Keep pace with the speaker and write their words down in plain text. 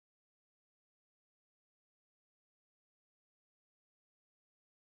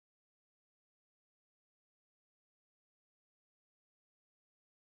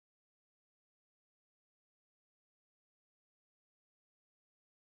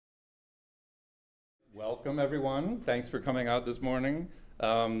Welcome, everyone. Thanks for coming out this morning.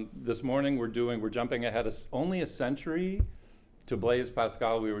 This morning we're jumping ahead only a century to Blaise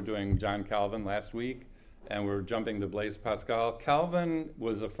Pascal. We were doing John Calvin last week, and we're jumping to Blaise Pascal. Calvin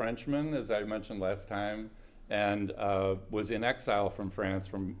was a Frenchman, as I mentioned last time, and was in exile from France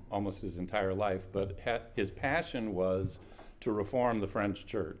from almost his entire life, but his passion was to reform the French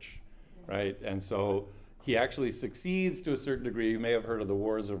church, right? And so he actually succeeds to a certain degree. You may have heard of the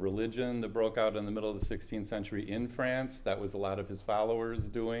wars of religion that broke out in the middle of the 16th century in France. That was a lot of his followers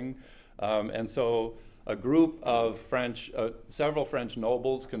doing. And so a group of several French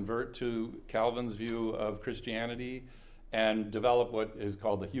nobles convert to Calvin's view of Christianity and develop what is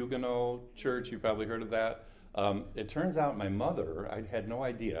called the Huguenot Church. You've probably heard of that. It turns out my mother, I had no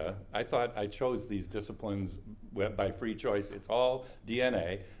idea. I thought I chose these disciplines by free choice. It's all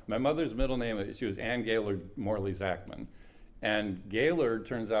DNA. My mother's middle name, she was Anne Gaylord Morley Zachman. And Gaylord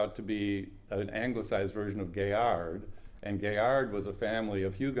turns out to be an anglicized version of Gaillard. And Gaillard was a family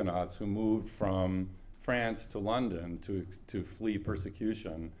of Huguenots who moved from France to London to flee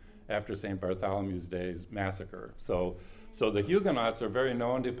persecution after St. Bartholomew's Day's massacre. So the Huguenots are very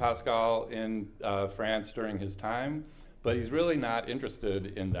known to Pascal in France during his time, but he's really not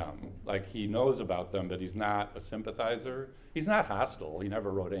interested in them. Like, he knows about them, but he's not a sympathizer. He's not hostile. He never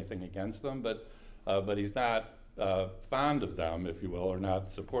wrote anything against them, but he's not fond of them, if you will, or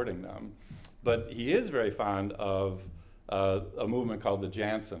not supporting them. But he is very fond of a movement called the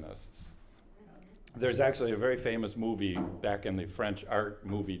Jansenists. There's actually a very famous movie back in the French art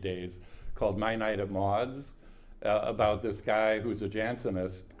movie days called My Night at Maud's, about this guy who's a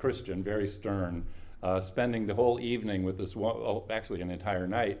Jansenist Christian, very stern, spending the whole evening with this actually an entire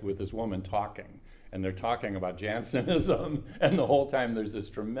night with this woman talking. And they're talking about Jansenism, and the whole time there's this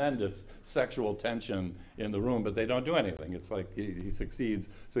tremendous sexual tension in the room, but they don't do anything. It's like he succeeds,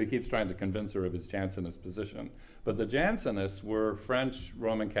 so he keeps trying to convince her of his Jansenist position. But the Jansenists were French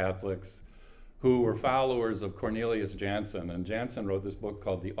Roman Catholics who were followers of Cornelius Jansen, and Jansen wrote this book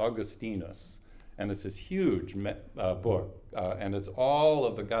called the Augustinus. And it's this huge book, and it's all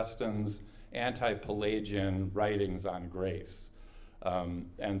of Augustine's anti-Pelagian writings on grace.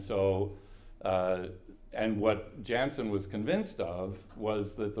 And what Jansen was convinced of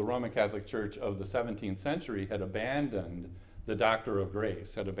was that the Roman Catholic Church of the 17th century had abandoned the doctor of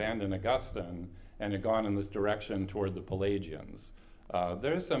grace, had abandoned Augustine, and had gone in this direction toward the Pelagians.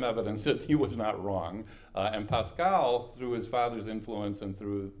 There's some evidence that he was not wrong. And Pascal, through his father's influence and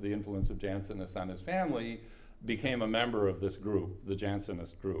through the influence of Jansenists on his family, became a member of this group, the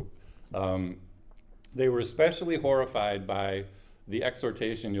Jansenist group. They were especially horrified by the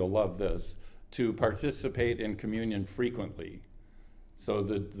exhortation, you'll love this, to participate in communion frequently. So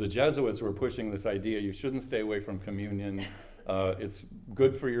the Jesuits were pushing this idea, you shouldn't stay away from communion. It's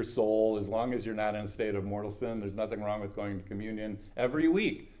good for your soul as long as you're not in a state of mortal sin. There's nothing wrong with going to communion every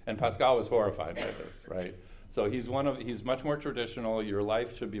week. And Pascal was horrified by this, right? So he's much more traditional. Your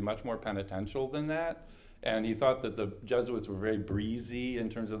life should be much more penitential than that. And he thought that the Jesuits were very breezy in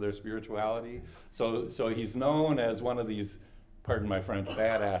terms of their spirituality. So he's known as one of these, pardon my French,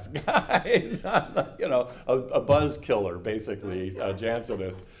 badass guys, a buzz killer, basically,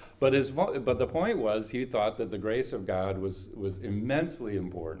 Jansenist. But the point was, he thought that the grace of God was immensely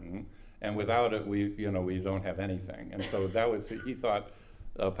important, and without it, we don't have anything. And so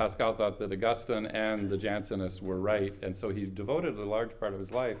Pascal thought that Augustine and the Jansenists were right, and so he devoted a large part of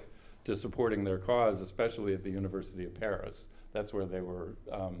his life to supporting their cause, especially at the University of Paris. That's where they were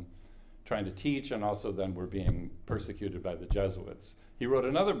trying to teach, and also then were being persecuted by the Jesuits. He wrote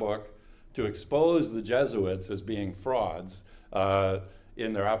another book to expose the Jesuits as being frauds,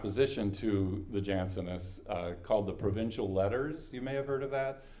 in their opposition to the Jansenists, called the Provincial Letters. You may have heard of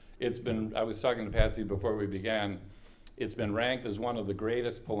that. I was talking to Patsy before we began, it's been ranked as one of the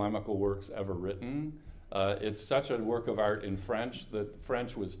greatest polemical works ever written. It's such a work of art in French that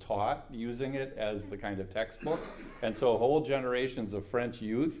French was taught using it as the kind of textbook. And so whole generations of French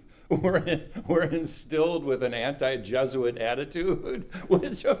youth were instilled with an anti-Jesuit attitude,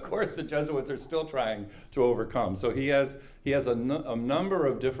 which of course the Jesuits are still trying to overcome. So he has a number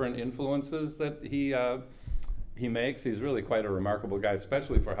of different influences that he makes. He's really quite a remarkable guy,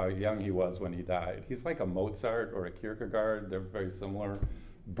 especially for how young he was when he died. He's like a Mozart or a Kierkegaard. They're very similar.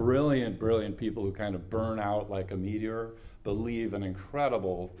 Brilliant, brilliant people who kind of burn out like a meteor, but leave an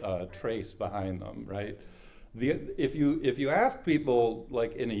incredible trace behind them, right? If you ask people,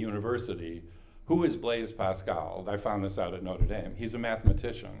 like in a university, who is Blaise Pascal? I found this out at Notre Dame. He's a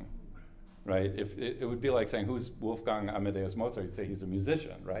mathematician, right? If it would be like saying, who's Wolfgang Amadeus Mozart? You'd say he's a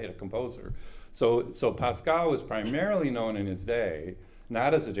musician, right? A composer. So Pascal was primarily known in his day,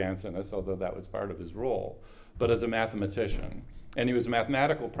 not as a Jansenist, although that was part of his role, but as a mathematician. And he was a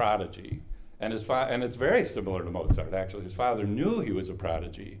mathematical prodigy. And it's very similar to Mozart, actually. His father knew he was a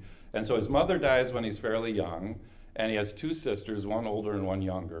prodigy. And so his mother dies when he's fairly young, and he has two sisters, one older and one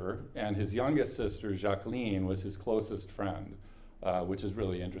younger. And his youngest sister, Jacqueline, was his closest friend, which is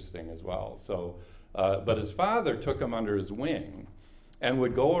really interesting as well. So, but his father took him under his wing and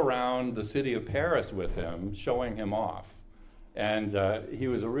would go around the city of Paris with him, showing him off. And he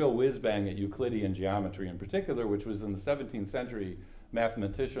was a real whiz-bang at Euclidean geometry in particular, which was in the 17th century,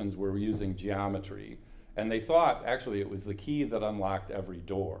 mathematicians were using geometry. And they thought, actually, it was the key that unlocked every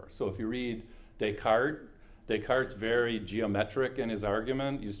door. So if you read Descartes' very geometric in his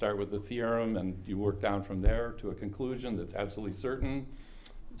argument. You start with the theorem and you work down from there to a conclusion that's absolutely certain.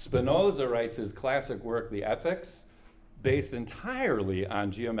 Spinoza writes his classic work, The Ethics, based entirely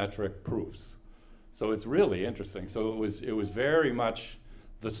on geometric proofs. So it's really interesting. So it was very much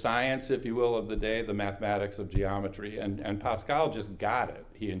the science, if you will, of the day, the mathematics of geometry, and Pascal just got it.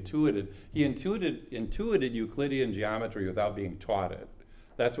 He intuited Euclidean geometry without being taught it.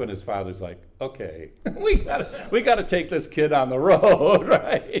 That's when his father's like, okay, we gotta take this kid on the road,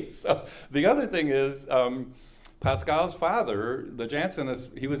 right? So the other thing is, Pascal's father, the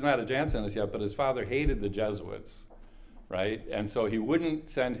Jansenist, he was not a Jansenist yet, but his father hated the Jesuits, right? And so he wouldn't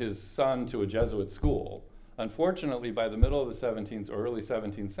send his son to a Jesuit school. Unfortunately, by the middle of the 17th or early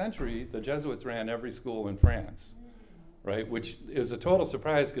 17th century, the Jesuits ran every school in France, right? Which is a total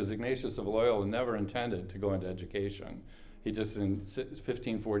surprise because Ignatius of Loyola never intended to go into education. He just in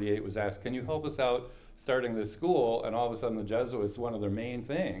 1548 was asked, can you help us out starting this school? And all of a sudden the Jesuits, one of their main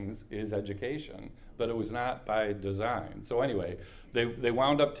things is education, but it was not by design. So anyway, they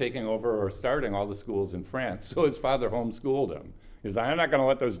wound up taking over or starting all the schools in France. So his father homeschooled him. He's like, I'm not gonna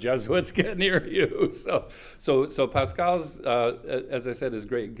let those Jesuits get near you. So Pascal's, as I said, his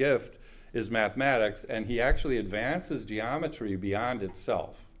great gift is mathematics, and he actually advances geometry beyond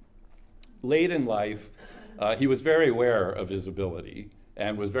itself. Late in life, he was very aware of his ability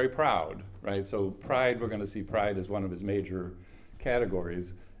and was very proud, right? So pride, we're going to see pride as one of his major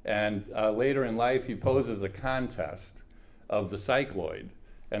categories. And later in life, he poses a contest of the cycloid.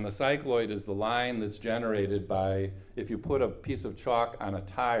 And the cycloid is the line that's generated by, if you put a piece of chalk on a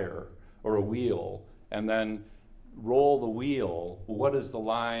tire or a wheel and then roll the wheel, what is the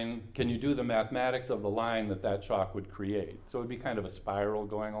line? Can you do the mathematics of the line that chalk would create? So it would be kind of a spiral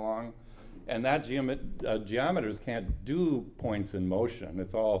going along. And that geometers can't do points in motion.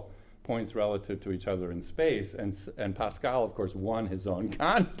 It's all points relative to each other in space. And Pascal, of course, won his own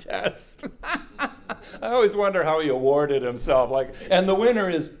contest. I always wonder how he awarded himself. Like, and the winner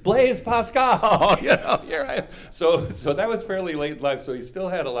is Blaise Pascal. You know, here I am. So that was fairly late in life. So he still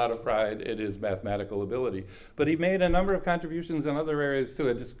had a lot of pride in his mathematical ability. But he made a number of contributions in other areas too.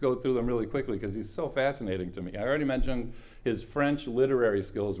 I just go through them really quickly because he's so fascinating to me. I already mentioned his French literary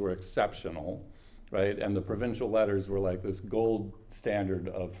skills were exceptional, right? And the provincial letters were like this gold standard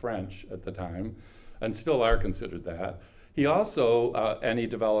of French at the time, and still are considered that. He also, and he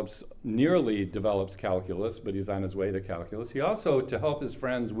nearly develops calculus, but he's on his way to calculus. He also, to help his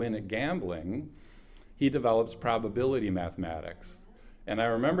friends win at gambling, he develops probability mathematics. And I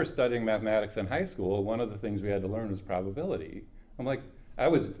remember studying mathematics in high school. One of the things we had to learn was probability. I'm like, I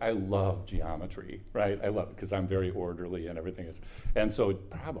love geometry, right? I love it because I'm very orderly and everything is. And so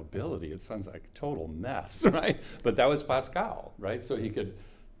probability, it sounds like a total mess, right? But that was Pascal, right? So he could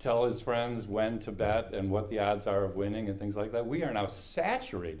tell his friends when to bet and what the odds are of winning and things like that. We are now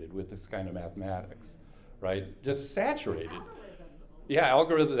saturated with this kind of mathematics, right? Just saturated. Algorithms.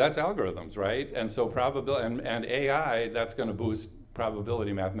 Yeah, that's algorithms, right? And so probability, and AI, that's gonna boost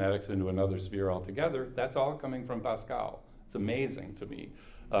probability mathematics into another sphere altogether. That's all coming from Pascal. It's amazing to me.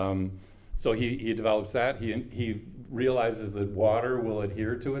 So he develops that. He realizes that water will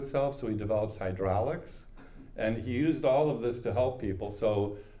adhere to itself, so he develops hydraulics. And he used all of this to help people.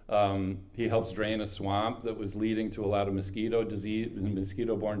 So he helps drain a swamp that was leading to a lot of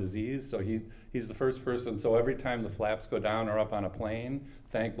mosquito-borne disease. So he's the first person. So every time the flaps go down or up on a plane,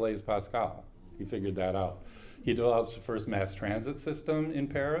 thank Blaise Pascal. He figured that out. He develops the first mass transit system in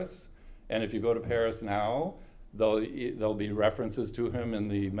Paris. And if you go to Paris now, there'll be references to him in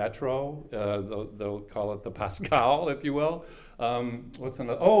the metro. They'll call it the Pascal, if you will. What's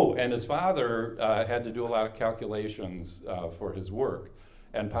another? Oh, and his father had to do a lot of calculations for his work.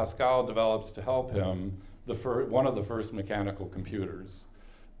 And Pascal develops to help him one of the first mechanical computers.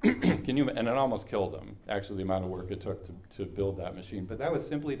 And it almost killed him, actually, the amount of work it took to build that machine. But that was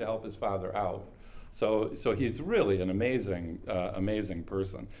simply to help his father out. So he's really an amazing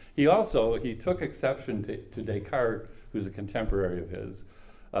person. He took exception to Descartes, who's a contemporary of his.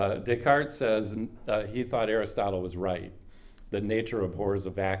 Descartes says he thought Aristotle was right, that nature abhors a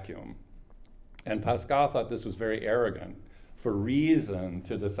vacuum. And Pascal thought this was very arrogant, for reason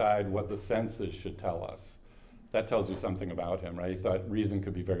to decide what the senses should tell us. That tells you something about him, right? He thought reason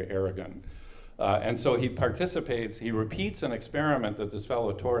could be very arrogant. And so he repeats an experiment that this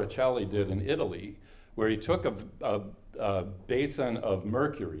fellow Torricelli did in Italy, where he took a basin of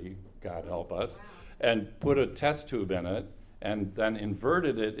mercury, God help us, and put a test tube in it, and then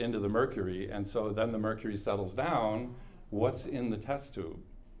inverted it into the mercury, and so then the mercury settles down. What's in the test tube,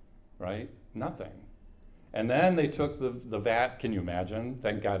 right? Nothing. And then they took the vat, can you imagine?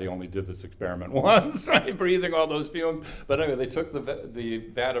 Thank God he only did this experiment once, right? Breathing all those fumes. But anyway, they took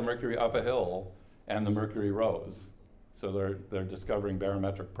the vat of mercury up a hill, and the mercury rose. So they're discovering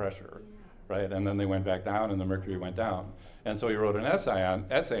barometric pressure, right? And then they went back down, and the mercury went down. And so he wrote an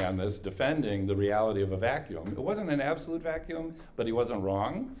essay on this, defending the reality of a vacuum. It wasn't an absolute vacuum, but he wasn't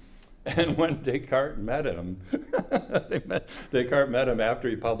wrong. And when Descartes met him, Descartes met him after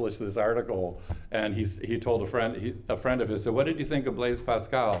he published this article, and he told a friend of his, said, "What did you think of Blaise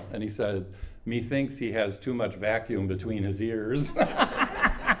Pascal?" And he said, "Methinks he has too much vacuum between his ears."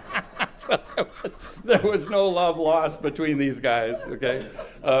 So there was no love lost between these guys, okay?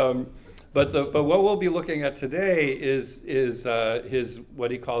 But what we'll be looking at today is his,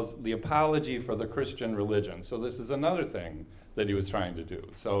 what he calls the apology for the Christian religion. So this is another thing that he was trying to do.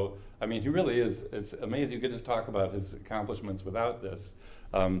 So, I mean, he really is, it's amazing. You could just talk about his accomplishments without this.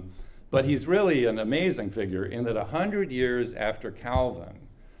 But he's really an amazing figure in that 100 years after Calvin,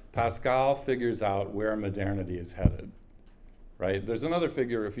 Pascal figures out where modernity is headed, right? There's another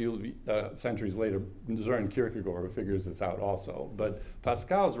figure a few centuries later, Søren Kierkegaard, who figures this out also. But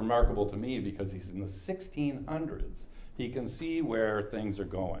Pascal is remarkable to me because he's in the 1600s. He can see where things are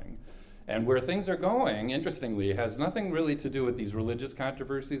going. And where things are going, interestingly, has nothing really to do with these religious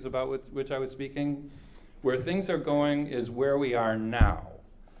controversies about which I was speaking. Where things are going is where we are now,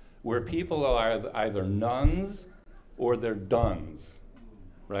 where people are either nuns or they're duns,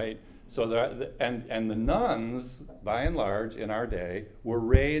 right? So and the nuns, by and large, in our day, were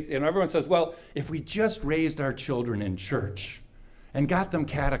raised, and everyone says, well, if we just raised our children in church and got them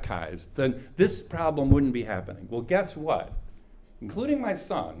catechized, then this problem wouldn't be happening. Well, guess what? Including my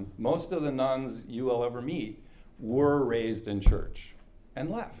son, most of the nuns you will ever meet were raised in church and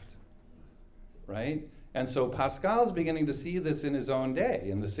left, right? And so Pascal's beginning to see this in his own day,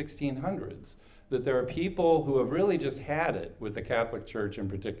 in the 1600s, that there are people who have really just had it with the Catholic Church in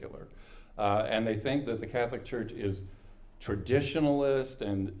particular. And they think that the Catholic Church is traditionalist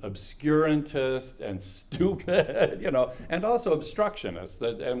and obscurantist and stupid, you know, and also obstructionist.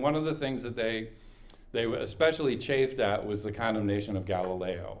 And one of the things that they especially chafed at was the condemnation of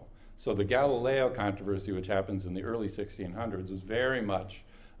Galileo. So the Galileo controversy, which happens in the early 1600s, was very much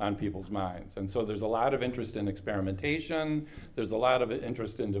on people's minds. And so there's a lot of interest in experimentation, there's a lot of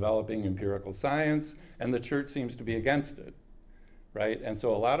interest in developing empirical science, and the church seems to be against it, right? And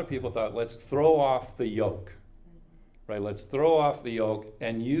so a lot of people thought, let's throw off the yoke, right? Let's throw off the yoke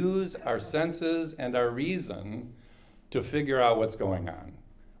and use our senses and our reason to figure out what's going on.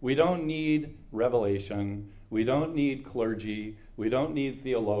 We don't need revelation, we don't need clergy, we don't need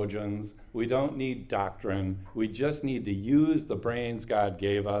theologians, we don't need doctrine, we just need to use the brains God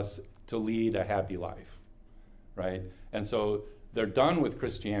gave us to lead a happy life, right? And so they're done with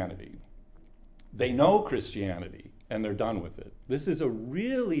Christianity. They know Christianity, and they're done with it. This is a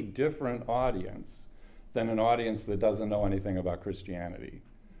really different audience than an audience that doesn't know anything about Christianity,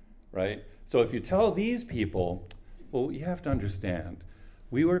 right? So if you tell these people, well, you have to understand,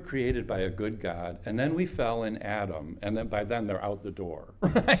 we were created by a good God, and then we fell in Adam, and then by then they're out the door,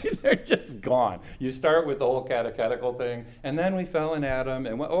 right? They're just gone. You start with the whole catechetical thing, and then we fell in Adam,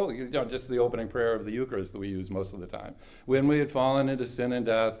 and just the opening prayer of the Eucharist that we use most of the time. When we had fallen into sin and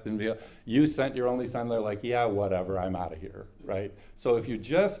death, and you sent your only son, they're like, yeah, whatever, I'm out of here, right? So if you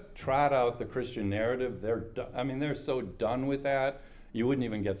just trot out the Christian narrative, they're so done with that, you wouldn't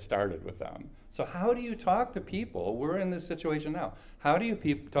even get started with them. So how do you talk to people? We're in this situation now. How do you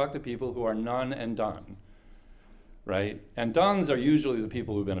talk to people who are none and done, right? And duns are usually the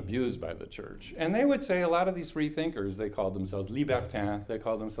people who've been abused by the church. And they would say a lot of these free thinkers, they called themselves libertins, they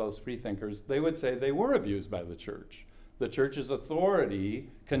called themselves free thinkers, they would say they were abused by the church. The church's authority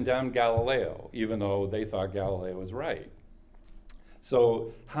condemned Galileo, even though they thought Galileo was right.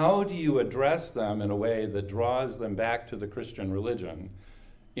 So how do you address them in a way that draws them back to the Christian religion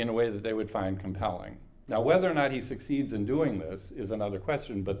in a way that they would find compelling? Now, whether or not he succeeds in doing this is another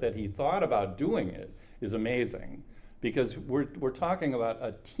question, but that he thought about doing it is amazing, because we're talking about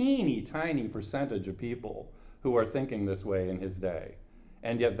a teeny tiny percentage of people who are thinking this way in his day.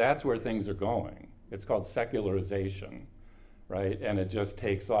 And yet that's where things are going. It's called secularization, right? And it just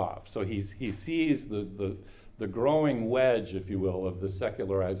takes off. So he sees the growing wedge, if you will, of the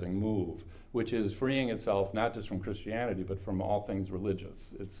secularizing move, which is freeing itself not just from Christianity, but from all things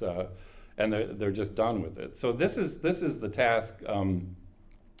religious. It's, and they're just done with it. So this is the task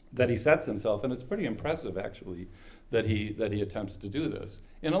that he sets himself, and it's pretty impressive, actually, that he attempts to do this.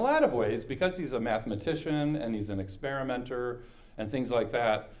 In a lot of ways, because he's a mathematician and he's an experimenter and things like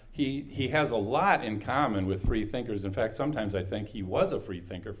that, he has a lot in common with free thinkers. In fact, sometimes I think he was a free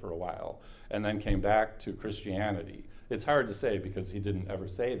thinker for a while and then came back to Christianity. It's hard to say because he didn't ever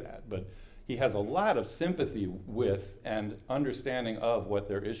say that, but he has a lot of sympathy with and understanding of what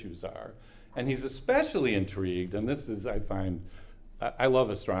their issues are. And he's especially intrigued, and this is, I find, I love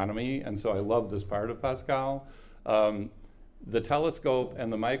astronomy, and so I love this part of Pascal. The telescope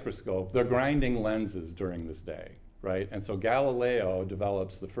and the microscope, they're grinding lenses during this day, right? And so Galileo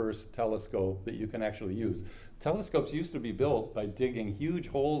develops the first telescope that you can actually use. Telescopes used to be built by digging huge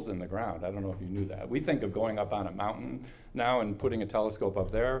holes in the ground. I don't know if you knew that. We think of going up on a mountain now and putting a telescope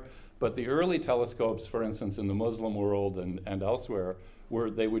up there, but the early telescopes, for instance, in the Muslim world and elsewhere,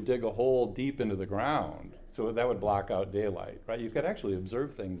 they would dig a hole deep into the ground, so that would block out daylight, right? You could actually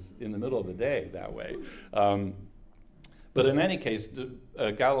observe things in the middle of the day that way. But in any case,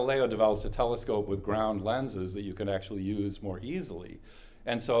 Galileo develops a telescope with ground lenses that you can actually use more easily.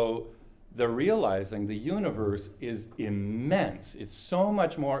 And so they're realizing the universe is immense. It's so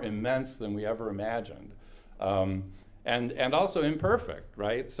much more immense than we ever imagined. And also imperfect,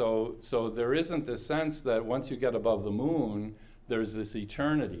 right? So there isn't this sense that once you get above the moon, there's this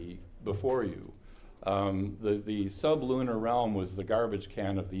eternity before you. The sublunar realm was the garbage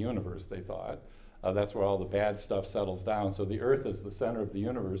can of the universe, they thought. That's where all the bad stuff settles down. So the Earth is the center of the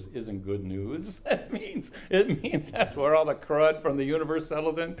universe isn't good news. It means that's where all the crud from the universe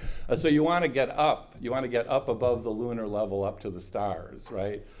settled in. So you want to get up. You want to get up above the lunar level, up to the stars,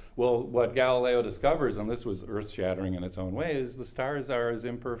 right? Well, what Galileo discovers, and this was earth-shattering in its own way, is the stars are as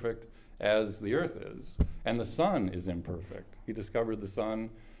imperfect as the Earth is, and the sun is imperfect. He discovered the sun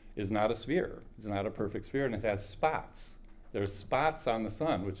is not a sphere. It's not a perfect sphere, and it has spots. There's spots on the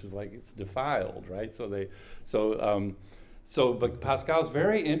sun, which is like it's defiled, right? But Pascal's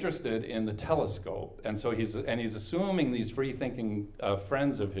very interested in the telescope, and so he's assuming these free-thinking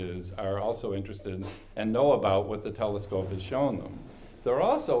friends of his are also interested and know about what the telescope has shown them. They're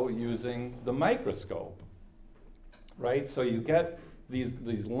also using the microscope, right? So you get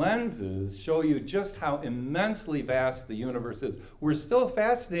these lenses show you just how immensely vast the universe is. We're still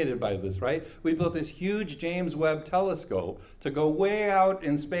fascinated by this, right? We built this huge James Webb telescope to go way out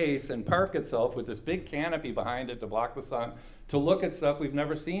in space and park itself with this big canopy behind it to block the sun, to look at stuff we've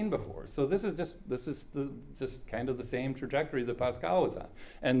never seen before. So this is just kind of the same trajectory that Pascal was on.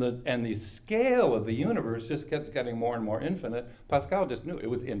 And the scale of the universe just keeps getting more and more infinite. Pascal just knew it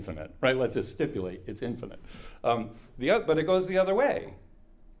was infinite, right? Let's just stipulate it's infinite. But it goes the other way.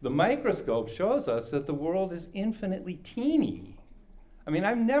 The microscope shows us that the world is infinitely teeny. I mean,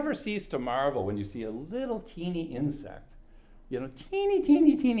 I've never ceased to marvel when you see a little teeny insect. You know,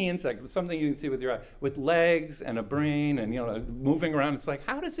 teeny insect, something you can see with your eye, with legs and a brain and, moving around. It's like,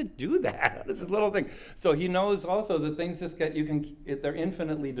 how does it do that? How does this little thing? So he knows also that things just they're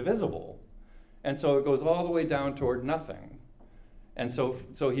infinitely divisible. And so it goes all the way down toward nothing. And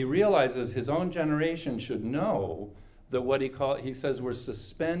so he realizes his own generation should know that he says we're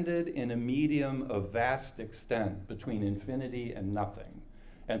suspended in a medium of vast extent between infinity and nothing.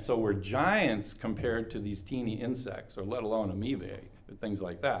 And so we're giants compared to these teeny insects, or let alone amoebae, or things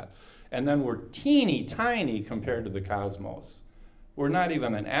like that. And then we're teeny tiny compared to the cosmos. We're not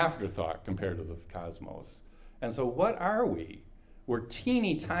even an afterthought compared to the cosmos. And so what are we? We're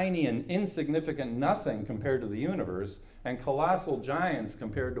teeny tiny and insignificant nothing compared to the universe, and colossal giants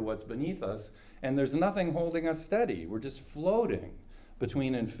compared to what's beneath us. And there's nothing holding us steady. We're just floating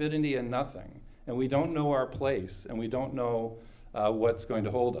between infinity and nothing. And we don't know our place, and we don't know what's going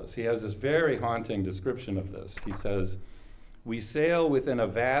to hold us. He has this very haunting description of this. He says, we sail within a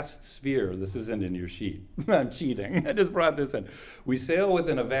vast sphere. This isn't in your sheet. I'm cheating. I just brought this in. We sail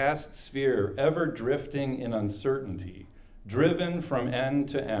within a vast sphere, ever drifting in uncertainty, driven from end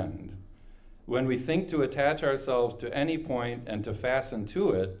to end. When we think to attach ourselves to any point and to fasten to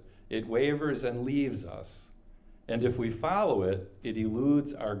it, it wavers and leaves us. And if we follow it, it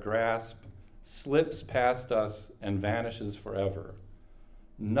eludes our grasp, slips past us, and vanishes forever.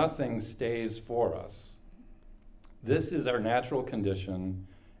 Nothing stays for us. This is our natural condition,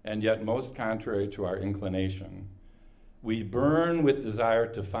 and yet most contrary to our inclination. We burn with desire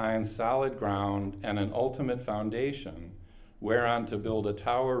to find solid ground and an ultimate foundation whereon to build a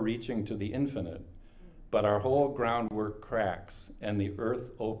tower reaching to the infinite, but our whole groundwork cracks and the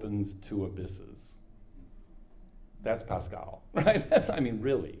earth opens to abysses. That's Pascal, right?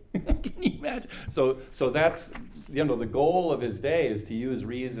 Really. Can you imagine? So that's, the goal of his day is to use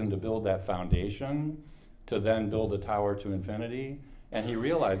reason to build that foundation, to then build a tower to infinity. And he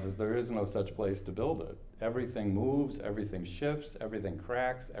realizes there is no such place to build it. Everything moves, everything shifts, everything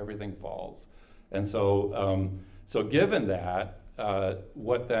cracks, everything falls. And so given that,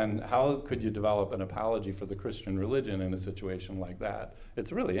 how could you develop an apology for the Christian religion in a situation like that?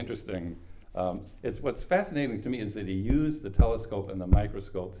 It's really interesting. What's fascinating to me is that he used the telescope and the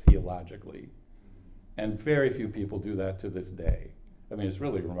microscope theologically. And very few people do that to this day. It's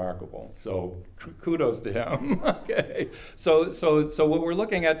really remarkable. So kudos to him. Okay. So what we're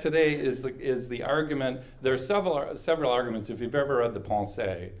looking at today is the argument. There are several arguments. If you've ever read the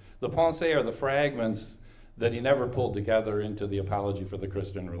Pensées are the fragments that he never pulled together into the apology for the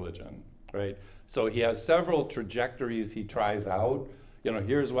Christian religion, right? So he has several trajectories he tries out.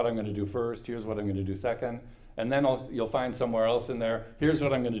 Here's what I'm going to do first. Here's what I'm going to do second. And then you'll find somewhere else in there, here's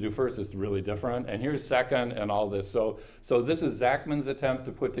what I'm going to do first, it's really different, and here's second, and all this. So this is Zachman's attempt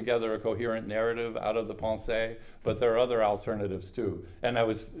to put together a coherent narrative out of the Pensées, but there are other alternatives too. And I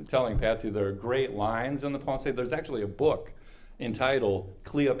was telling Patsy, there are great lines in the Pensées. There's actually a book entitled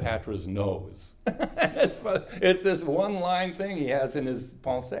Cleopatra's Nose. It's this one-line thing he has in his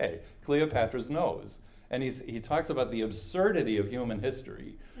Pensées, Cleopatra's Nose. And he talks about the absurdity of human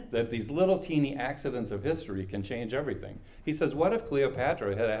history, that these little teeny accidents of history can change everything. He says, what if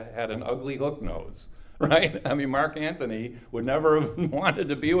Cleopatra had an ugly hook nose, right? Mark Antony would never have wanted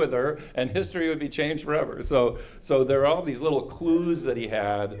to be with her, and history would be changed forever. So there are all these little clues that he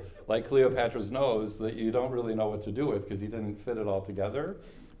had, like Cleopatra's nose, that you don't really know what to do with because he didn't fit it all together.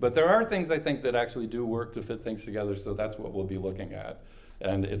 But there are things, I think, that actually do work to fit things together, so that's what we'll be looking at.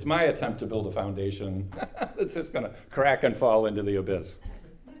 And it's my attempt to build a foundation that's just going to crack and fall into the abyss.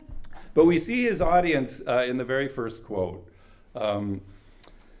 But we see his audience in the very first quote.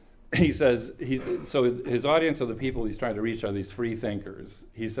 He says, so his audience are the people he's trying to reach are these free thinkers.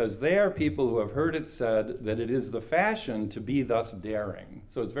 He says, they are people who have heard it said that it is the fashion to be thus daring.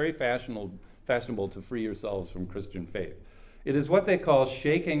 So it's very fashionable to free yourselves from Christian faith. It is what they call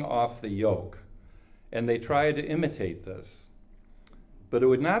shaking off the yoke, and they try to imitate this. But it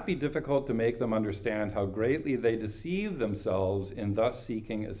would not be difficult to make them understand how greatly they deceive themselves in thus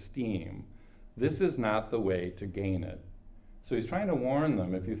seeking esteem. This is not the way to gain it. So he's trying to warn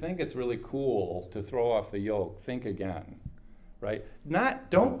them, if you think it's really cool to throw off the yoke, think again, right?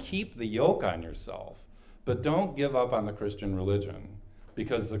 Don't keep the yoke on yourself, but don't give up on the Christian religion,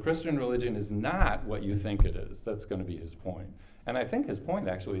 because the Christian religion is not what you think it is. That's going to be his point. And I think his point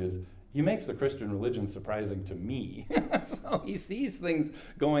actually is, he makes the Christian religion surprising to me. So he sees things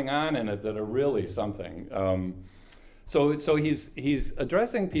going on in it that are really something. So he's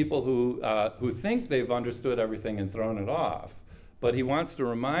addressing people who think they've understood everything and thrown it off, but he wants to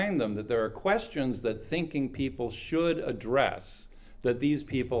remind them that there are questions that thinking people should address that these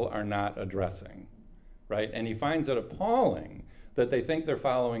people are not addressing, right? And he finds it appalling that they think they're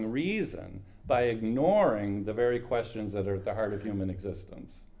following reason by ignoring the very questions that are at the heart of human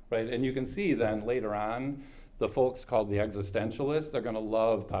existence. Right? And you can see then later on, the folks called the existentialists, they're going to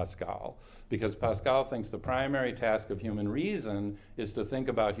love Pascal, because Pascal thinks the primary task of human reason is to think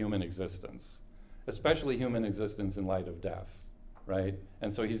about human existence, especially human existence in light of death, right?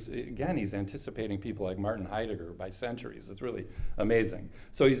 And so he's anticipating people like Martin Heidegger by centuries. It's really amazing.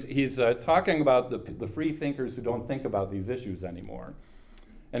 So he's talking about the free thinkers who don't think about these issues anymore.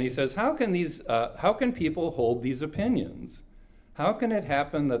 And he says, how can people hold these opinions? How can it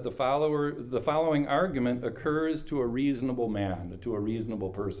happen that the following argument occurs to a reasonable man, to a reasonable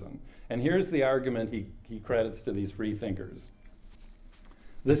person? And here's the argument he credits to these free thinkers.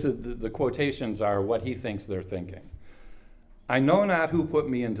 This is the quotations are what he thinks they're thinking. I know not who put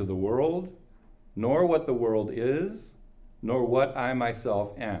me into the world, nor what the world is, nor what I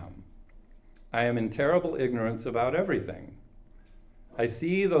myself am. I am in terrible ignorance about everything. I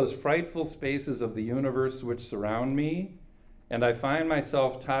see those frightful spaces of the universe which surround me, and I find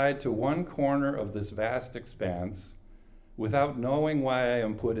myself tied to one corner of this vast expanse without knowing why I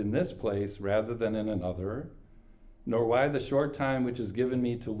am put in this place rather than in another, nor why the short time which is given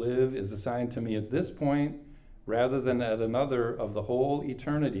me to live is assigned to me at this point rather than at another of the whole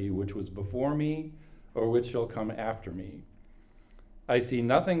eternity which was before me or which shall come after me. I see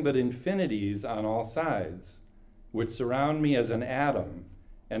nothing but infinities on all sides, which surround me as an atom,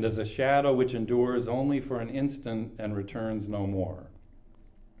 and as a shadow which endures only for an instant and returns no more.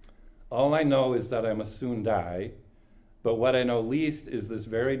 All I know is that I must soon die, but what I know least is this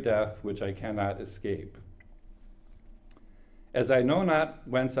very death which I cannot escape. As I know not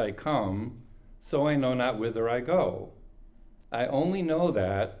whence I come, so I know not whither I go. I only know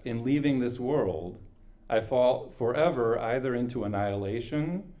that, in leaving this world, I fall forever either into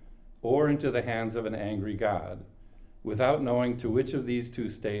annihilation or into the hands of an angry God, without knowing to which of these two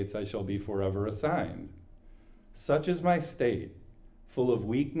states I shall be forever assigned. Such is my state, full of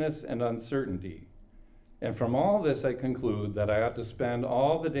weakness and uncertainty. And from all this I conclude that I ought to spend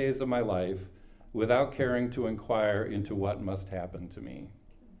all the days of my life without caring to inquire into what must happen to me.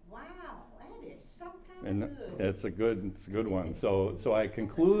 Wow, that is some kind And of good. it's a good one. So I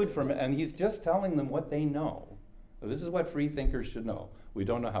conclude from, and he's just telling them what they know. This is what free thinkers should know. We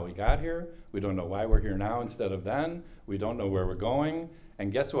don't know how we got here. We don't know why we're here now instead of then. We don't know where we're going.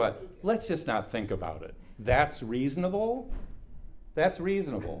 And guess what? Let's just not think about it. That's reasonable. That's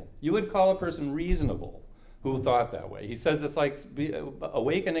reasonable. You would call a person reasonable who thought that way. He says it's like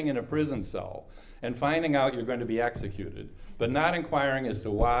awakening in a prison cell and finding out you're going to be executed, but not inquiring as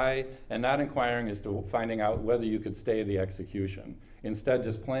to why and not inquiring as to finding out whether you could stay the execution. Instead,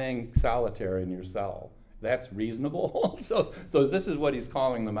 just playing solitaire in your cell. That's reasonable. So this is what he's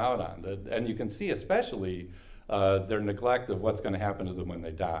calling them out on. And you can see especially their neglect of what's going to happen to them when they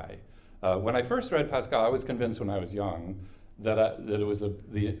die. When I first read Pascal, I was convinced when I was young that it was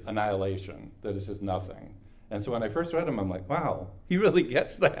the annihilation, that it's just nothing. And so when I first read him, I'm like, wow, he really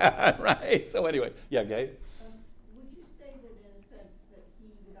gets that, right? So anyway, yeah, Gabe? Would you say that in a sense that he,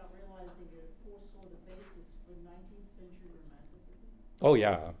 without realizing it, foresaw the basis for 19th century romanticism? Oh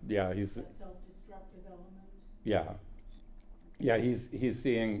yeah, he's A self-destructive element? yeah, he's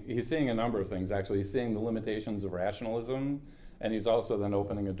seeing a number of things actually. He's seeing the limitations of rationalism, and he's also then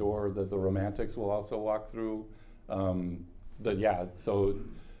opening a door that the Romantics will also walk through. But yeah, so.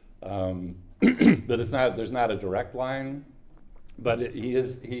 But there's not a direct line, but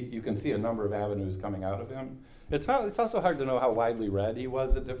you can see a number of avenues coming out of him. It's also hard to know how widely read he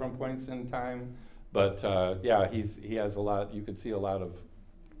was at different points in time, but yeah, he has a lot, you could see a lot of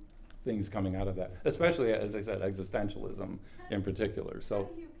things coming out of that, especially, as I said, existentialism in particular. So. How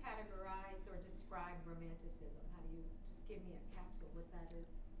do you categorize or describe romanticism? How do you, just give me a capsule what that is?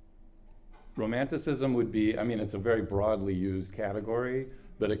 Romanticism would be, I mean, it's a very broadly used category,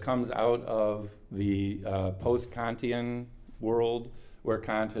 but it comes out of the post-Kantian world, where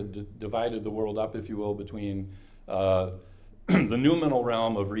Kant had divided the world up, if you will, between the noumenal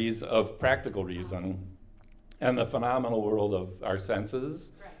realm of practical reason and the phenomenal world of our senses.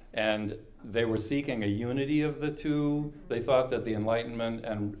 Right. And they were seeking a unity of the two. They thought that the Enlightenment,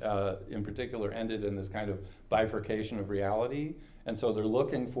 and in particular, ended in this kind of bifurcation of reality. And so they're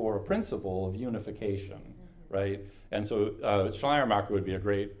looking for a principle of unification, right? And so Schleiermacher would be a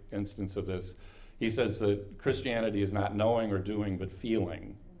great instance of this. He says that Christianity is not knowing or doing, but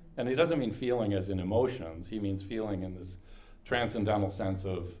feeling. And he doesn't mean feeling as in emotions. He means feeling in this transcendental sense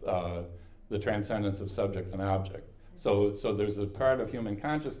of the transcendence of subject and object. So there's a part of human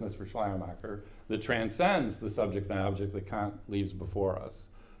consciousness for Schleiermacher that transcends the subject and object that Kant leaves before us.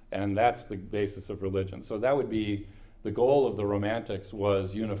 And that's the basis of religion. So that would be the goal of the Romantics,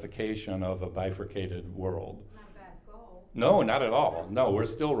 was unification of a bifurcated world. Not a bad goal. No, not at all. No, we're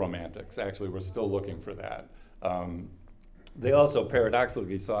still Romantics. Actually, we're still looking for that. They also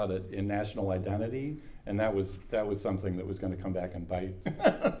paradoxically saw it in national identity, and that was something that was going to come back and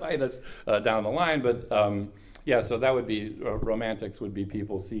bite us down the line. But yeah, so that would be Romantics would be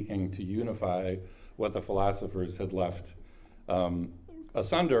people seeking to unify what the philosophers had left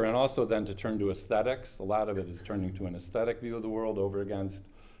asunder, and also then to turn to aesthetics. A lot of it is turning to an aesthetic view of the world over against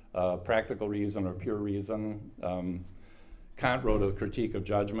practical reason or pure reason. Kant wrote a critique of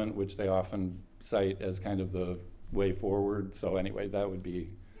judgment, which they often cite as kind of the way forward. So anyway,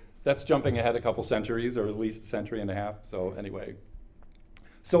 that's jumping ahead a couple centuries, or at least a century and a half. So anyway,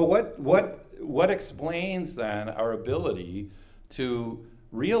 so what explains then our ability to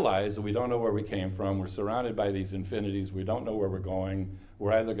realize that we don't know where we came from, we're surrounded by these infinities, we don't know where we're going,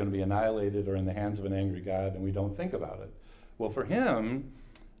 we're either going to be annihilated or in the hands of an angry God, and we don't think about it? Well, for him,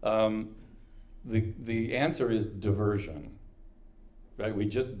 the answer is diversion. Right? We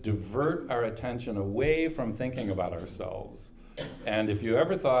just divert our attention away from thinking about ourselves. And if you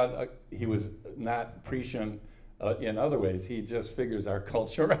ever thought he was not prescient in other ways, he just figures our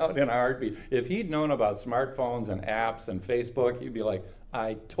culture out in a heartbeat. If he'd known about smartphones and apps and Facebook, he'd be like,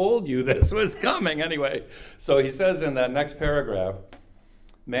 I told you this was coming anyway. So he says in that next paragraph,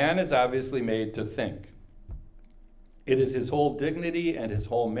 man is obviously made to think. It is his whole dignity and his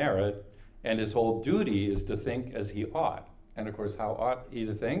whole merit, and his whole duty is to think as he ought. And of course, how ought he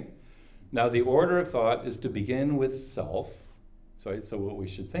to think? Now, the order of thought is to begin with self. So what we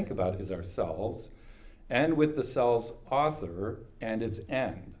should think about is ourselves, and with the self's author and its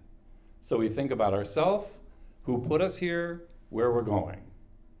end. So we think about ourselves, who put us here, where we're going,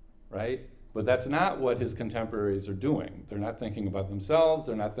 right? But that's not what his contemporaries are doing. They're not thinking about themselves,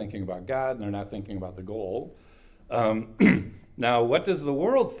 they're not thinking about God, and they're not thinking about the goal. Now, what does the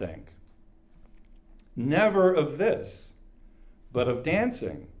world think? Never of this, but of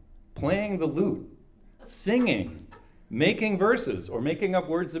dancing, playing the lute, singing, making verses, or making up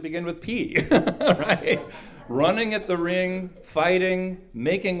words that begin with P, right? Running at the ring, fighting,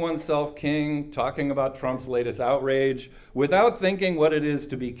 making oneself king, talking about Trump's latest outrage, without thinking what it is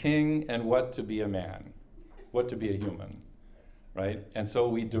to be king and what to be a man, what to be a human, right? And so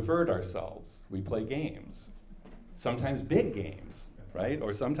we divert ourselves. We play games, sometimes big games, right?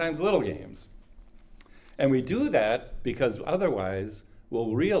 Or sometimes little games. And we do that because otherwise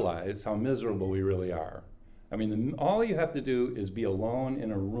we'll realize how miserable we really are. I mean, all you have to do is be alone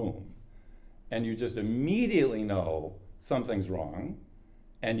in a room, and you just immediately know something's wrong,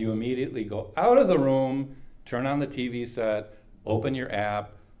 and you immediately go out of the room, turn on the TV set, open your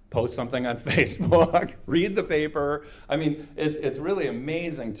app, post something on Facebook, read the paper. I mean, it's really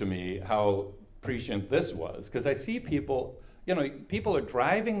amazing to me how prescient this was, because I see people, you know, people are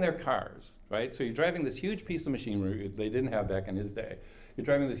driving their cars, right? So you're driving this huge piece of machinery they didn't have back in his day. You're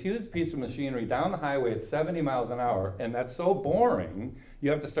driving this huge piece of machinery down the highway at 70 miles an hour, and that's so boring,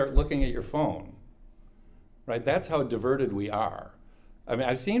 you have to start looking at your phone, right? That's how diverted we are. I mean,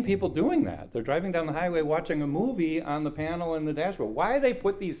 I've seen people doing that. They're driving down the highway watching a movie on the panel in the dashboard. Why they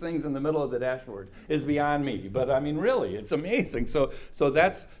put these things in the middle of the dashboard is beyond me. But I mean, really, it's amazing. So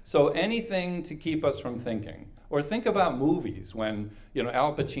anything to keep us from thinking. Or think about movies when, you know,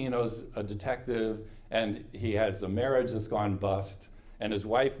 Al Pacino's a detective and he has a marriage that's gone bust and his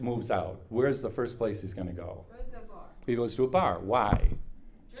wife moves out. Where's the first place he's going to go? Where's the bar? He goes to a bar. Why?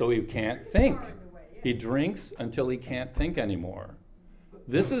 So he can't think. He drinks until he can't think anymore.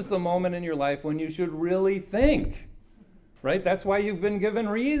 This is the moment in your life when you should really think, right? That's why you've been given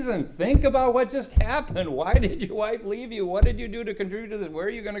reason. Think about what just happened. Why did your wife leave you? What did you do to contribute to this? Where are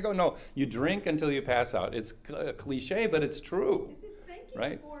you going to go? No, you drink until you pass out. It's a cliche, but it's true. Is it thinking,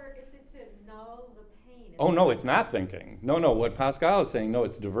 right? Or is it to null the pain? Oh, no, it's not thinking. No, what Pascal is saying, no,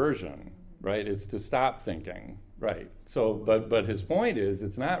 it's diversion, right? It's to stop thinking, right? So, but his point is,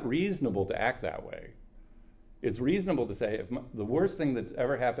 it's not reasonable to act that way. It's reasonable to say, if the worst thing that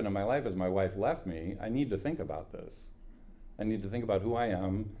ever happened in my life is my wife left me, I need to think about this. I need to think about who I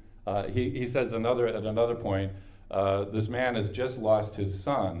am. He says at another point, this man has just lost his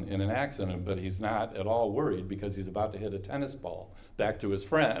son in an accident, but he's not at all worried because he's about to hit a tennis ball back to his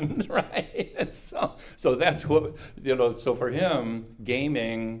friend, right? And so that's what, you know, so for him,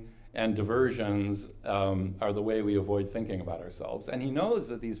 gaming and diversions are the way we avoid thinking about ourselves. And he knows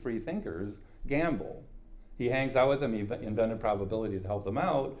that these free thinkers gamble. He hangs out with them, he invented probability to help them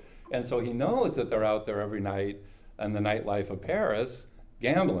out, and so he knows that they're out there every night in the nightlife of Paris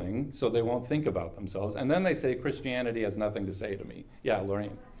gambling, so they won't think about themselves. And then they say Christianity has nothing to say to me. Yeah, Lorraine.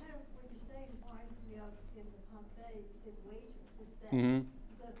 Kind of what you're saying reminds me of in the Pensée, his wager, his bet. Mm-hmm.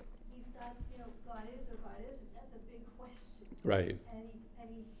 Because he's got, you know, God is or God isn't. That's a big question. Right. And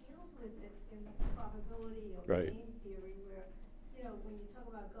he deals with it in probability or Right. game theory, where, you know, when you talk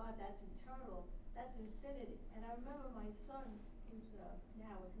about God, that's eternal, that's infinity. And I remember my son, who's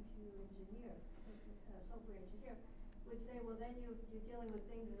now a computer engineer, software engineer, would say, well, then you're dealing with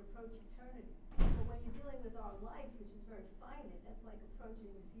things that approach eternity. But when you're dealing with our life, which is very finite, that's like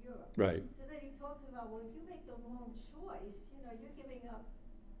approaching zero. Right. So then he talks about, well, if you make the wrong choice, you know, you're giving up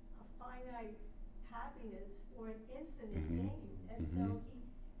a finite happiness for an infinite Mhm. gain. And Mhm.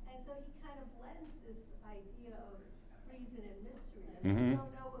 so he kind of blends this idea of reason and mystery. And Mhm. we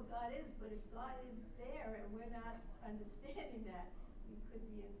don't know what God is, but if God is there and we're not understanding that, we could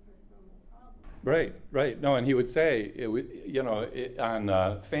be in for some problems. Right. No, and he would say, on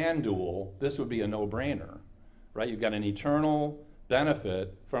FanDuel, this would be a no-brainer, right? You've got an eternal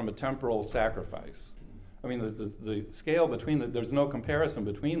benefit from a temporal sacrifice. I mean, the scale between there's no comparison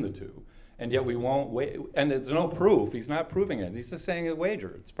between the two. And yet we won't wait, and there's no proof. He's not proving it. He's just saying a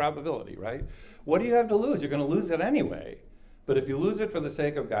wager. It's probability, right? What do you have to lose? You're going to lose it anyway. But if you lose it for the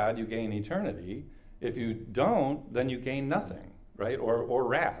sake of God, you gain eternity. If you don't, then you gain nothing, right? Or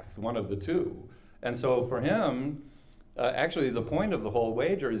wrath, one of the two. And so for him, actually the point of the whole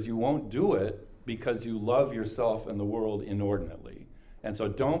wager is you won't do it because you love yourself and the world inordinately. And so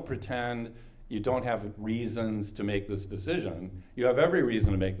don't pretend you don't have reasons to make this decision. You have every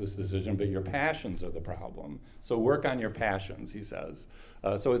reason to make this decision, but your passions are the problem. So work on your passions, he says.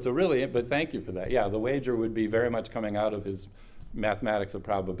 So it's a really, but thank you for that. Yeah, the wager would be very much coming out of his mathematics of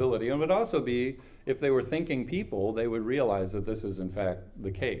probability, and would also be, if they were thinking people, they would realize that this is in fact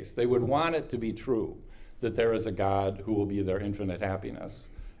the case. They would want it to be true, that there is a God who will be their infinite happiness.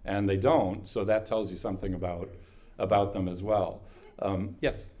 And they don't, so that tells you something about them as well.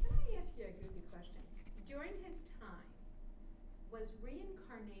 Yes? Can I ask you a goofy question? During his time, was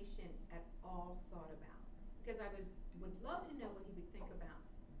reincarnation at all thought about? Because I would love to know what he would think about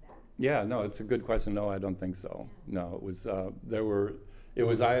that. Yeah, no, it's a good question. No, I don't think so. No, it was it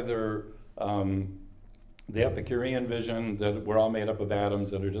was either the Epicurean vision that we're all made up of atoms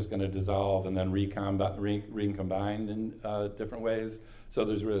that are just going to dissolve and then recombine in different ways. So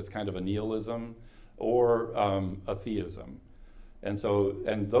it's kind of a nihilism, or a theism. And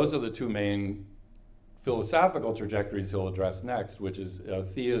those are the two main philosophical trajectories he'll address next, which is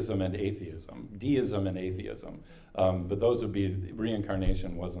theism and atheism, deism and atheism. But those would be,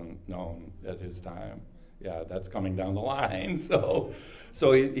 reincarnation wasn't known at his time. Yeah, that's coming down the line. So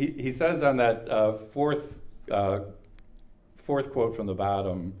he says on that fourth quote from the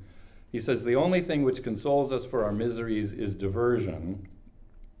bottom, he says, "The only thing which consoles us for our miseries is diversion,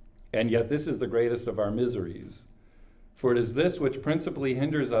 and yet this is the greatest of our miseries. For it is this which principally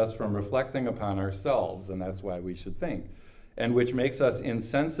hinders us from reflecting upon ourselves," and that's why we should think, "and which makes us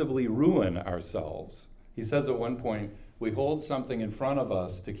insensibly ruin ourselves." He says at one point, we hold something in front of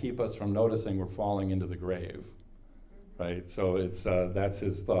us to keep us from noticing we're falling into the grave, right? So that's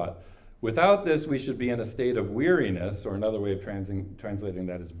his thought. "Without this, we should be in a state of weariness," or another way of translating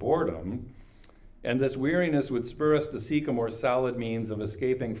that is boredom, "and this weariness would spur us to seek a more solid means of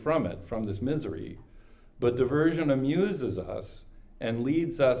escaping from it, from this misery. But diversion amuses us and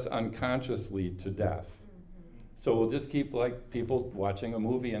leads us unconsciously to death." So we'll just keep, like people watching a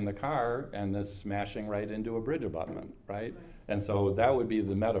movie in the car and this smashing right into a bridge abutment, right? And so that would be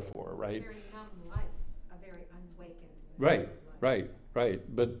the metaphor, right? A very numb life, a very unawakened Right.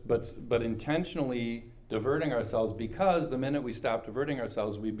 But intentionally diverting ourselves, because the minute we stop diverting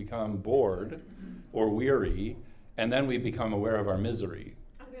ourselves, we become bored or weary, and then we become aware of our misery,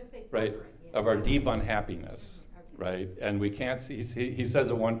 I was going to say right? suffering, yeah. Of our deep unhappiness, right? And we can't see, he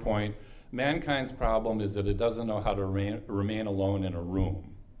says at one point, mankind's problem is that it doesn't know how to remain alone in a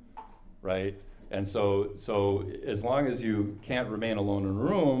room, right? And so as long as you can't remain alone in a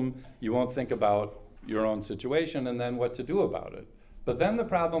room, you won't think about your own situation and then what to do about it. But then the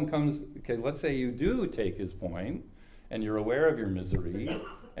problem comes, okay, let's say you do take his point and you're aware of your misery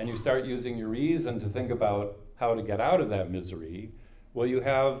and you start using your reason to think about how to get out of that misery. Well, you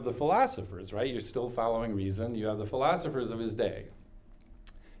have the philosophers, right? You're still following reason. You have the philosophers of his day.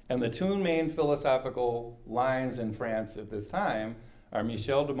 And the two main philosophical lines in France at this time are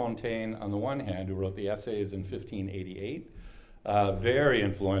Michel de Montaigne on the one hand, who wrote the essays in 1588, very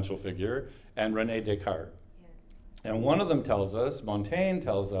influential figure, and René Descartes. And one of them tells us, Montaigne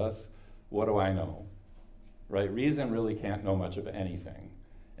tells us, what do I know? Right? Reason really can't know much of anything.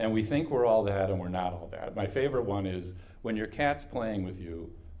 And we think we're all that and we're not all that. My favorite one is, when your cat's playing with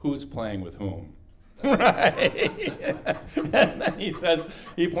you, who's playing with whom? Right? And then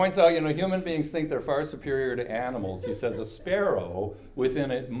he points out, human beings think they're far superior to animals. He says a sparrow,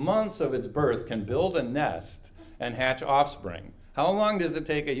 within months of its birth, can build a nest and hatch offspring. How long does it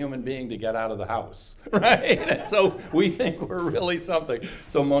take a human being to get out of the house, right? And so we think we're really something.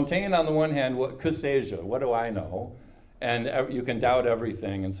 So Montaigne, on the one hand, que sais-je, what do I know? And you can doubt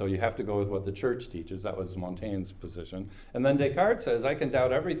everything, and so you have to go with what the church teaches. That was Montaigne's position. And then Descartes says, I can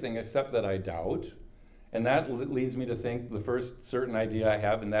doubt everything except that I doubt. And that leads me to think the first certain idea I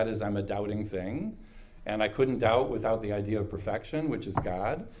have, and that is I'm a doubting thing. And I couldn't doubt without the idea of perfection, which is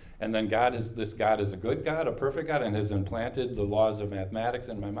God. And then God is a good God, a perfect God, and has implanted the laws of mathematics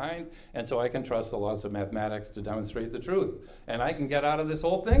in my mind. And so I can trust the laws of mathematics to demonstrate the truth. And I can get out of this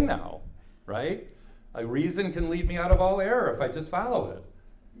whole thing now, right? A reason can lead me out of all error if I just follow it.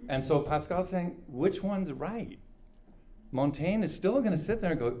 And so Pascal's saying, which one's right? Montaigne is still going to sit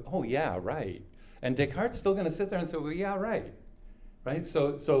there and go, oh yeah, right. And Descartes still going to sit there and say, well, yeah, right. Right?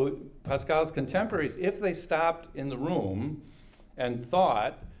 So Pascal's contemporaries, if they stopped in the room and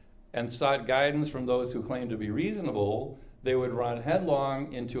thought and sought guidance from those who claimed to be reasonable, they would run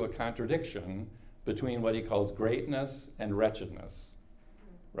headlong into a contradiction between what he calls greatness and wretchedness,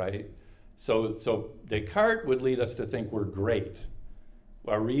 right? So Descartes would lead us to think we're great.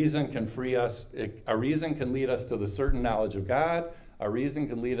 Our reason can free us, our reason can lead us to the certain knowledge of God. Our reason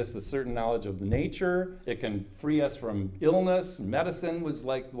can lead us to certain knowledge of nature. It can free us from illness. Medicine was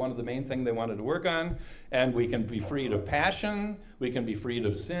like one of the main things they wanted to work on. And we can be freed of passion. We can be freed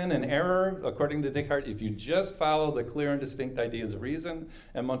of sin and error, according to Descartes, if you just follow the clear and distinct ideas of reason.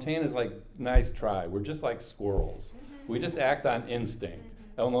 And Montaigne is like, nice try. We're just like squirrels. We just act on instinct.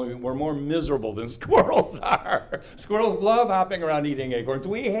 Only we're more miserable than squirrels are. Squirrels love hopping around eating acorns.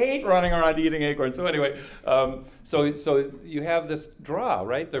 We hate running around eating acorns. So anyway, so you have this draw,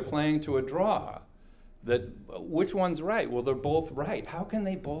 right? They're playing to a draw. That which one's right? Well, they're both right. How can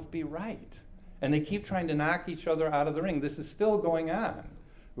they both be right? And they keep trying to knock each other out of the ring. This is still going on.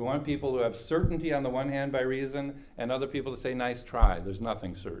 We want people to have certainty on the one hand by reason, and other people to say, nice try. There's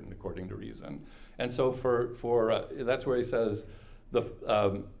nothing certain according to reason. And so that's where he says,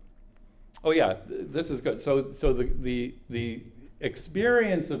 oh yeah, this is good. So the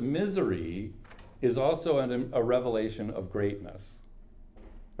experience of misery is also a revelation of greatness,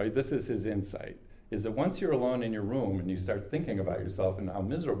 right? This is his insight, is that once you're alone in your room and you start thinking about yourself and how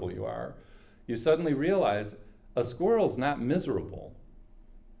miserable you are, you suddenly realize a squirrel's not miserable,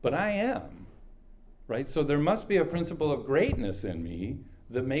 but I am, right? So there must be a principle of greatness in me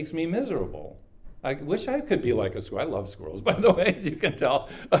that makes me miserable. I wish I could be like a squirrel. I love squirrels, by the way, as you can tell.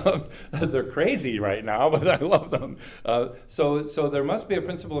 They're crazy right now, but I love them. So there must be a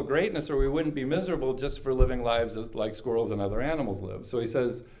principle of greatness, or we wouldn't be miserable just for living lives like squirrels and other animals live. So he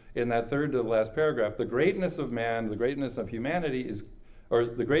says in that third to the last paragraph, the greatness of man, the greatness of humanity is, or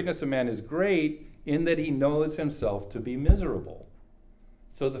the greatness of man is great in that he knows himself to be miserable.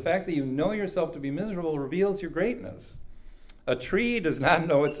 So the fact that you know yourself to be miserable reveals your greatness. A tree does not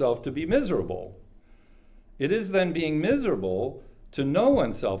know itself to be miserable. It is then being miserable to know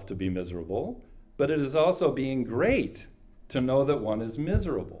oneself to be miserable, but it is also being great to know that one is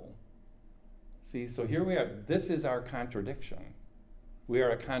miserable. See, so here we are. This is our contradiction. We are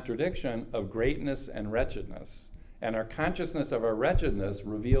a contradiction of greatness and wretchedness. And our consciousness of our wretchedness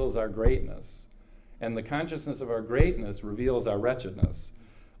reveals our greatness. And the consciousness of our greatness reveals our wretchedness.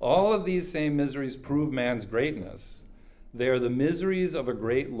 All of these same miseries prove man's greatness. They are the miseries of a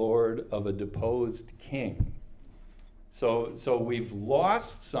great lord, of a deposed king. So we've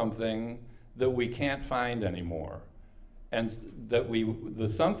lost something that we can't find anymore. And that the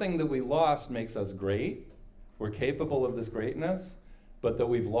something that we lost makes us great. We're capable of this greatness, but that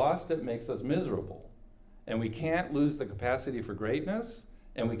we've lost it makes us miserable. And we can't lose the capacity for greatness,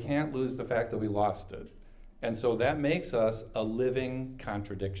 and we can't lose the fact that we lost it. And so that makes us a living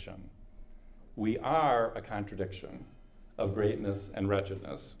contradiction. We are a contradiction of greatness and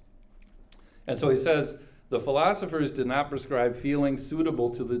wretchedness. And so he says, the philosophers did not prescribe feelings suitable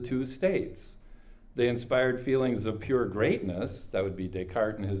to the two states. They inspired feelings of pure greatness, that would be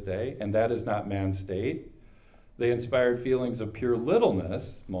Descartes in his day, and that is not man's state. They inspired feelings of pure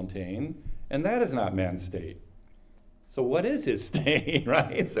littleness, Montaigne, and that is not man's state. So what is his state,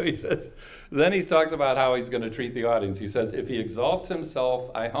 right? So he says, then he talks about how he's going to treat the audience. He says, if he exalts himself,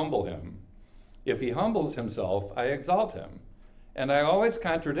 I humble him. If he humbles himself, I exalt him. And I always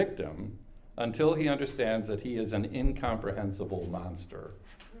contradict him until he understands that he is an incomprehensible monster.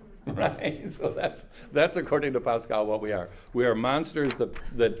 Right? So that's according to Pascal what we are. We are monsters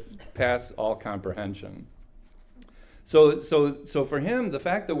that pass all comprehension. So for him, the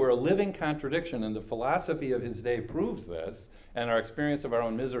fact that we're a living contradiction, and the philosophy of his day proves this, and our experience of our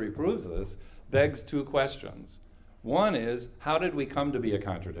own misery proves this, begs two questions. One is, how did we come to be a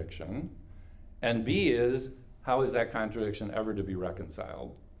contradiction? And B is, how is that contradiction ever to be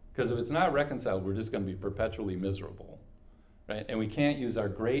reconciled? Because if it's not reconciled, we're just going to be perpetually miserable, right? And we can't use our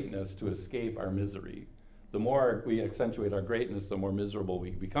greatness to escape our misery. The more we accentuate our greatness, the more miserable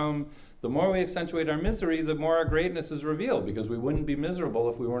we become. The more we accentuate our misery, the more our greatness is revealed, because we wouldn't be miserable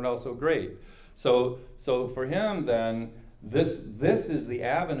if we weren't also great. So for him, then, this is the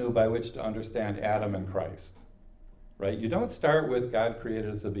avenue by which to understand Adam and Christ. Right? You don't start with God created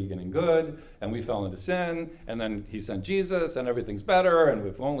us at the beginning good, and we fell into sin, and then he sent Jesus, and everything's better, and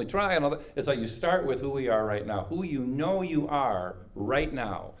if we only try, and all that. It's like you start with who we are right now, who you know you are right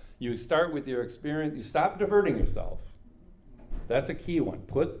now. You start with your experience. You stop diverting yourself. That's a key one.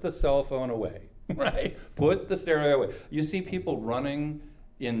 Put the cell phone away, right? Put the stereo away. You see people running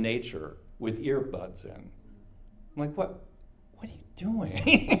in nature with earbuds in. I'm like, what are you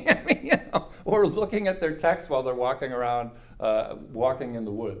doing? I mean, or looking at their text while they're walking around, walking in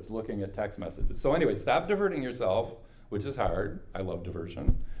the woods, looking at text messages. So anyway, stop diverting yourself, which is hard. I love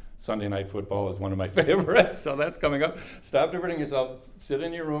diversion. Sunday night football is one of my favorites, so that's coming up. Stop diverting yourself, sit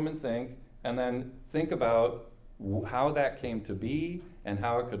in your room and then think about how that came to be and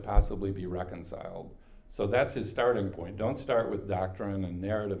how it could possibly be reconciled. So that's his starting point. Don't start with doctrine and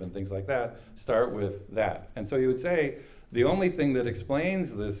narrative and things like that. Start with that. And so you would say the only thing that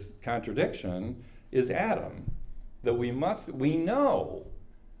explains this contradiction is Adam. That we know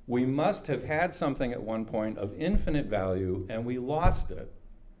we must have had something at one point of infinite value and we lost it.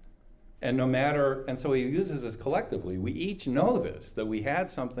 And so he uses this collectively. We each know this, that we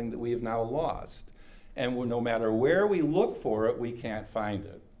had something that we have now lost. And no matter where we look for it, we can't find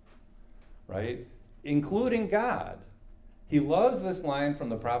it, right? Including God. He loves this line from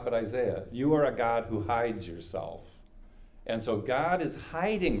the prophet Isaiah, you are a God who hides yourself. And so God is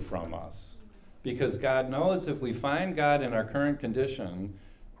hiding from us because God knows if we find God in our current condition,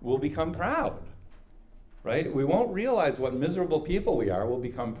 we'll become proud, right? We won't realize what miserable people we are. We'll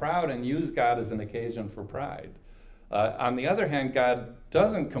become proud and use God as an occasion for pride. On the other hand, God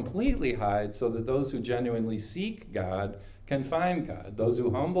doesn't completely hide so that those who genuinely seek God can find God. Those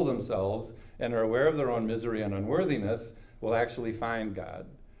who humble themselves and are aware of their own misery and unworthiness will actually find God.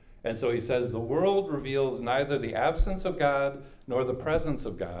 And so he says, the world reveals neither the absence of God nor the presence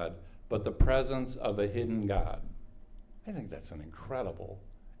of God, but the presence of a hidden God. I think that's an incredible.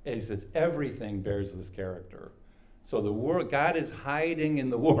 And he says, everything bears this character. So the world, God is hiding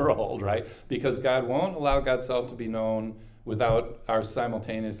in the world, right? Because God won't allow God's self to be known without our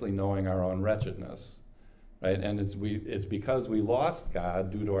simultaneously knowing our own wretchedness, right? And it's because we lost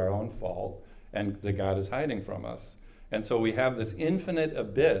God due to our own fault, and that God is hiding from us. And so we have this infinite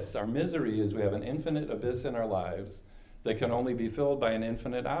abyss. Our misery is we have an infinite abyss in our lives that can only be filled by an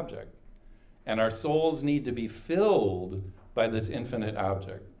infinite object. And our souls need to be filled by this infinite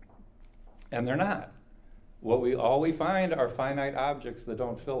object. And they're not. All we find are finite objects that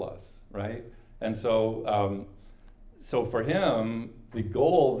don't fill us, right? And so, so for him, the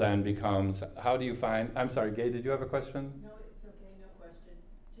goal then becomes, how do you find, I'm sorry, Gay, did you have a question? No, it's okay, no question.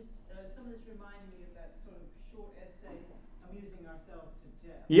 Just some of this reminded me of that sort of short essay, Amusing Ourselves to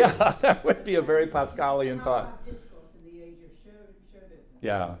Death. Yeah, that would be a very Pascalian thought. Discourse in the age of show business.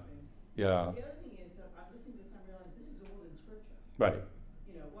 Yeah, yeah. The other thing is that I'm listening to this and I realize this is all in Scripture. Right.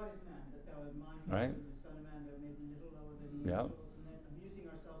 You know, what is man that thou art mindful Right. of the Son of Man that made him little lower than the Yeah. angels, and then amusing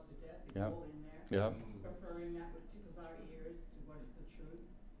ourselves to death is Yeah. all in there. Yeah. Preferring that which tickles our ears to what is the truth.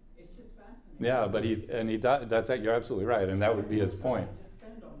 It's just fascinating. Yeah, but you're absolutely right, and that would be his point. Just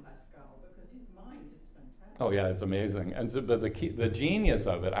spend on Pascal because his mind is fantastic. Oh yeah, it's amazing. And so, but the genius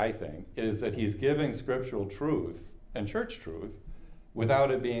of it, I think, is that he's giving scriptural truth and church truth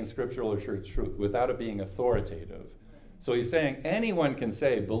without it being scriptural or church truth, without it being authoritative. So he's saying anyone can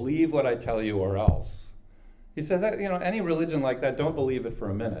say, believe what I tell you or else. He said that, any religion like that, don't believe it for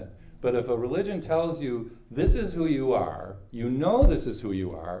a minute. But if a religion tells you, this is who you are, you know this is who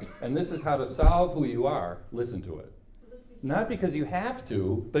you are, and this is how to solve who you are, listen to it. Not because you have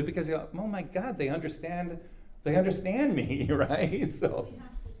to, but because you go, oh my God, they understand me, right? So. We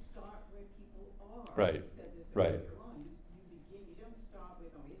have to start where people are. Right, You said this right. earlier on. You don't start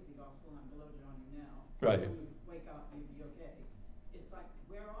with, oh, here's the gospel, I'm bloated on you now. Right. When you wake up, you'll be okay. It's like,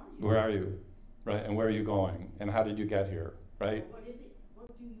 where are you? Where are you? Right, and where are you going? And how did you get here, right? What is it?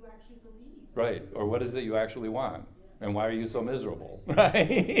 What do you actually believe? Right, or what is it you actually want? And why are you so miserable,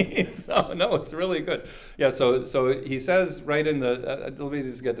 right? So, no, it's really good. Yeah, so he says right in the, let me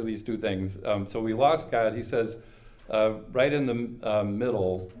just get to these two things. So we lost God, he says, right in the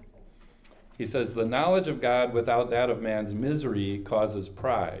middle, he says, the knowledge of God without that of man's misery causes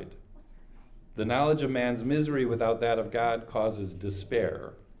pride. The knowledge of man's misery without that of God causes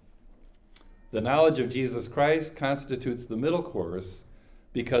despair. The knowledge of Jesus Christ constitutes the middle course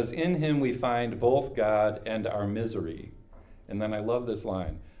because in him we find both God and our misery. And then I love this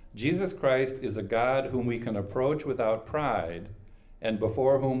line. Jesus Christ is a God whom we can approach without pride and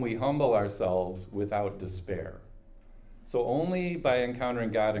before whom we humble ourselves without despair. So only by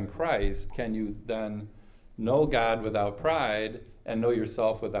encountering God in Christ can you then know God without pride and know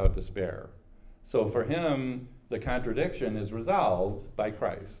yourself without despair. So for him, the contradiction is resolved by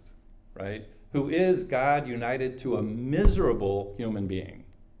Christ, right? Who is God united to a miserable human being,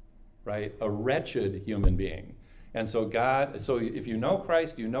 right? A wretched human being. And so if you know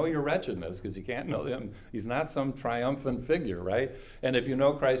Christ, you know your wretchedness, because you can't know him. He's not some triumphant figure, right? And if you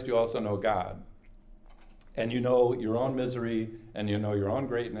know Christ, you also know God. And you know your own misery, and you know your own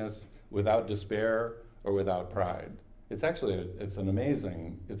greatness without despair or without pride. It's actually, it's an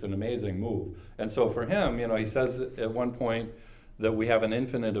amazing move. And so for him, he says at one point, that we have an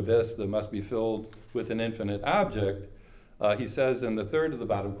infinite abyss that must be filled with an infinite object. He says in the third of the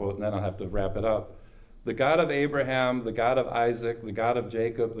bottom quote, and then I'll have to wrap it up, the God of Abraham, the God of Isaac, the God of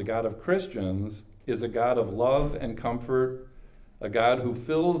Jacob, the God of Christians is a God of love and comfort, a God who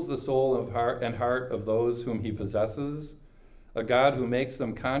fills the soul of heart of those whom he possesses, a God who makes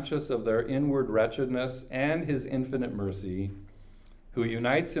them conscious of their inward wretchedness and his infinite mercy, who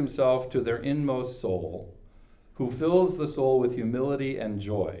unites himself to their inmost soul, who fills the soul with humility and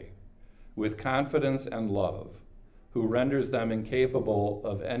joy, with confidence and love, who renders them incapable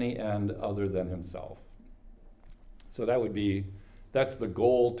of any end other than himself. So that's the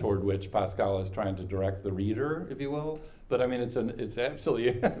goal toward which Pascal is trying to direct the reader, if you will. But I mean, it's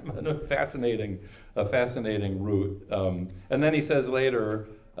absolutely a fascinating route. And then he says later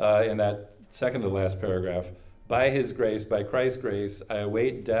in that second to last paragraph, by his grace, by Christ's grace, I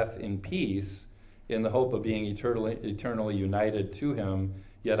await death in peace, in the hope of being eternally united to him,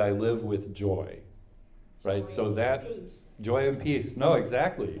 yet I live with joy. Right? Joy So and that peace. joy and peace. No,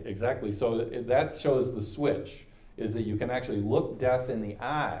 exactly. So that shows the switch, is that you can actually look death in the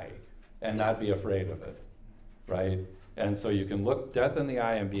eye and not be afraid of it. Right? And so you can look death in the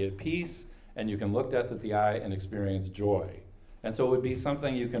eye and be at peace, and you can look death at the eye and experience joy. And so it would be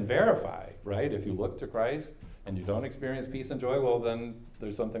something you can verify, right? If you look to Christ and you don't experience peace and joy, well, then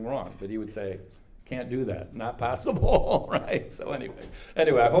there's something wrong. But he would say, can't do that, not possible, right? So anyway,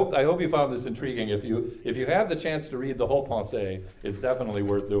 I hope you found this intriguing. If you have the chance to read the whole Pensée, it's definitely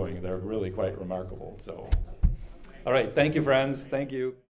worth doing. They're really quite remarkable. So, all right, thank you, friends. Thank you.